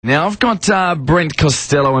Now, I've got Brent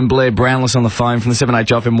Costello and Blair Brownless on the phone from the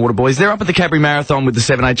 7HFM Waterboys. They're up at the Cadbury Marathon with the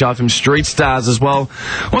 7HFM Street Stars as well.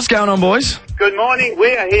 What's going on, boys? Good morning.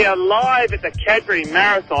 We are here live at the Cadbury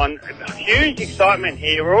Marathon. Huge excitement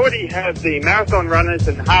here. We already have the marathon runners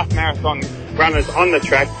and half marathon runners on the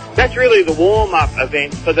track. That's really the warm-up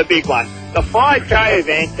event for the big one. The 5K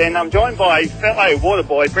event, and I'm joined by fellow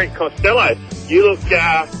Waterboy, Brent Costello. You look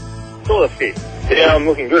sort of fit. Yeah, I'm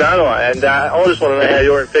looking good, aren't I? And I just want to know how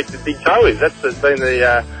your infected big toe is. That's been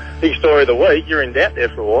the big story of the week. You're in doubt there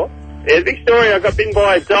for a while. Yeah, the big story, I got bitten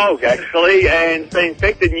by a dog, actually, and been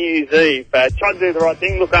infected New Year's Eve. Tried to do the right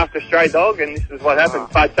thing, look after a stray dog, and this is what happened.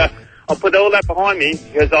 But I'll put all that behind me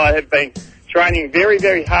because I have been training very,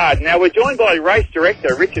 very hard. Now, we're joined by race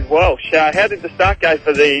director, Richard Welsh. How did the start go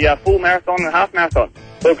for the full marathon and half marathon?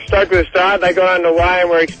 Look, straight to the start, they got underway and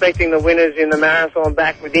we're expecting the winners in the marathon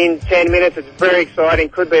back within 10 minutes. It's very exciting.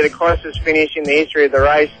 Could be the closest finish in the history of the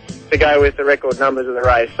race to go with the record numbers of the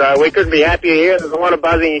race. So we couldn't be happier here. There's a lot of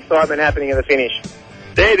buzzing excitement happening at the finish.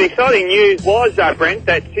 Yeah, the exciting news was, Brent,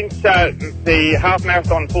 that since the half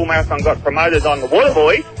marathon, full marathon got promoted on the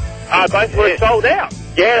Waterboys, both were sold out.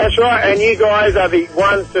 Yeah, that's right. And you guys are the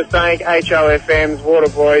ones to thank HOFM's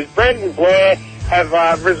Waterboys. Brent and Blair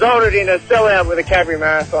have resulted in a sellout with the Cadbury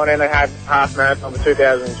Marathon and a half marathon for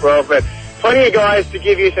 2012. But plenty of guys to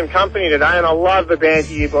give you some company today, and I love the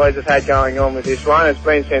banter you boys have had going on with this one. It's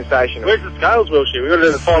been sensational. Where's the scales, Wilshire? We've got to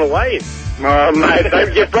do the final weigh-in. Oh,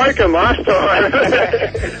 mate, you broke them last time.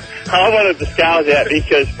 I wanted the scales out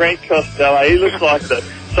because Brent Costello, he looks like the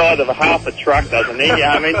side of half a truck, doesn't he?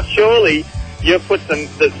 I mean, surely you've put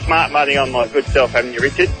the smart money on my good self, haven't you,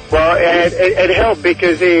 Richard? Well, it helped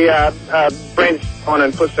because Brent's on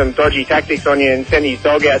and put some dodgy tactics on you and sent his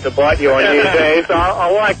dog out to bite you on you there. So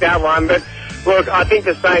I like that one. But look, I think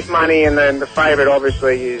the safe money and the favourite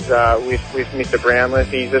obviously is with Mr. Brownless.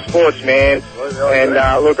 He's a sportsman,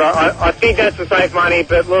 and look, I think that's the safe money.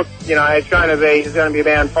 But look, you know, there's going to be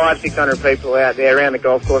around 500-600 people out there around the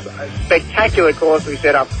golf course. A spectacular course we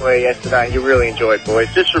set up for you yesterday. You really enjoyed,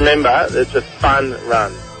 boys. Just remember, it's a fun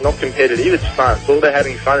run, not competitive. It's fun. It's all about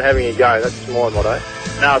having fun, having a go. That's my motto.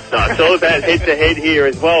 No, it's not. It's all about head-to-head here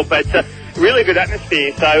as well. But really good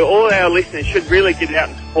atmosphere. So all our listeners should really get out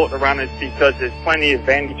and support the runners because there's plenty of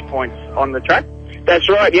vantage points on the track. That's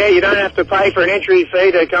right, yeah, you don't have to pay for an entry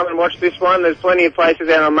fee to come and watch this one. There's plenty of places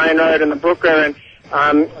out on Main Road and the Brooker, and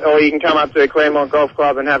or you can come up to the Claremont Golf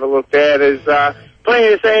Club and have a look there. There's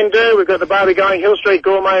plenty to see and do. We've got the Barbie Going Hill Street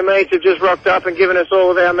Gourmet Meats have just rocked up and given us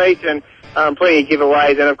all of our meat, and plenty of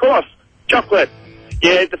giveaways, and of course, chocolate.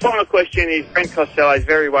 Yeah, the final question is, Brent Costello is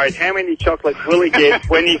very worried. How many chocolates will he get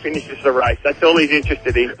when he finishes the race? That's all he's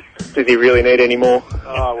interested in. Does he really need any more?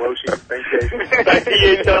 Oh, well, thank you. Back to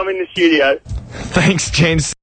you, Tom, in the studio. Thanks, gents.